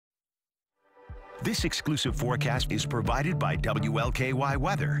This exclusive forecast is provided by WLKY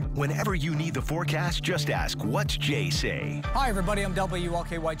Weather. Whenever you need the forecast, just ask, what's Jay say? Hi, everybody. I'm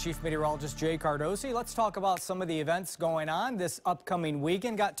WLKY Chief Meteorologist Jay Cardosi. Let's talk about some of the events going on this upcoming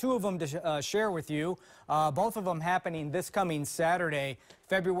weekend. Got two of them to share with you. Both of them happening this coming Saturday,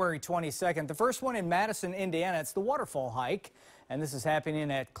 February 22nd. The first one in Madison, Indiana. It's the waterfall hike, and this is happening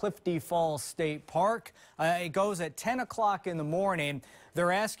at Clifty Falls State Park. It goes at 10 o'clock in the morning.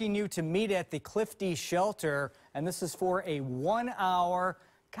 They're asking you to meet at the Clifty Shelter, and this is for a 1-hour,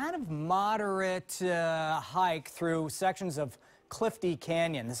 kind of moderate hike through sections of Clifty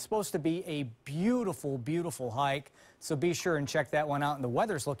Canyon. This is supposed to be a beautiful, beautiful hike, so be sure and check that one out. And the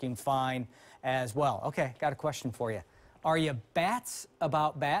weather's looking fine as well. Okay, got a question for you. Are you bats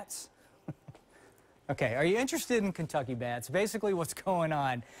about bats? Okay, are you interested in Kentucky bats? Basically what's going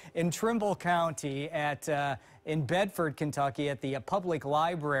on in Trimble County in Bedford, Kentucky at the public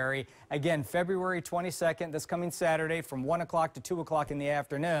library. Again, February 22nd, this coming Saturday from 1 o'clock to 2 o'clock in the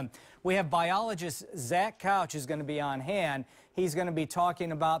afternoon. We have biologist Zach Couch is going to be on hand. He's going to be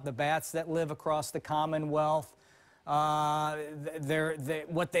talking about the bats that live across the Commonwealth, what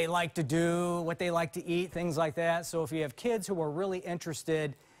they like to do, what they like to eat, things like that. So if you have kids who are really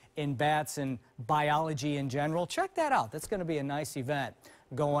interested in bats and biology in general, check that out. That's going to be a nice event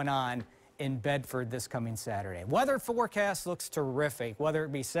going on in Bedford this coming Saturday. Weather forecast looks terrific, whether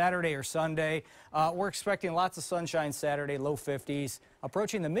it be Saturday or Sunday. We're expecting lots of sunshine Saturday, low 50s,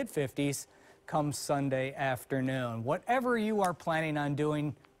 approaching the mid-50s come Sunday afternoon. Whatever you are planning on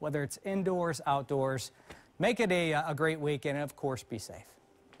doing, whether it's indoors, outdoors, make it a great weekend, and of course, be safe.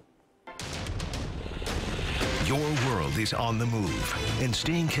 Your world is on the move, and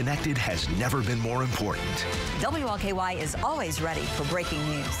staying connected has never been more important. WLKY is always ready for breaking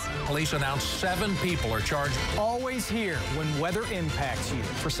news. Police announced 7 people are charged. Always here when weather impacts you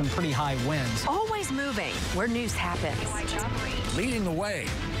for some pretty high winds. Always moving where news happens. Leading the way,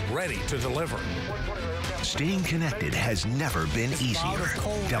 ready to deliver. Staying connected has never been easier.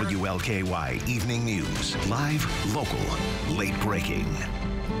 WLKY Evening News. Live, local, late breaking.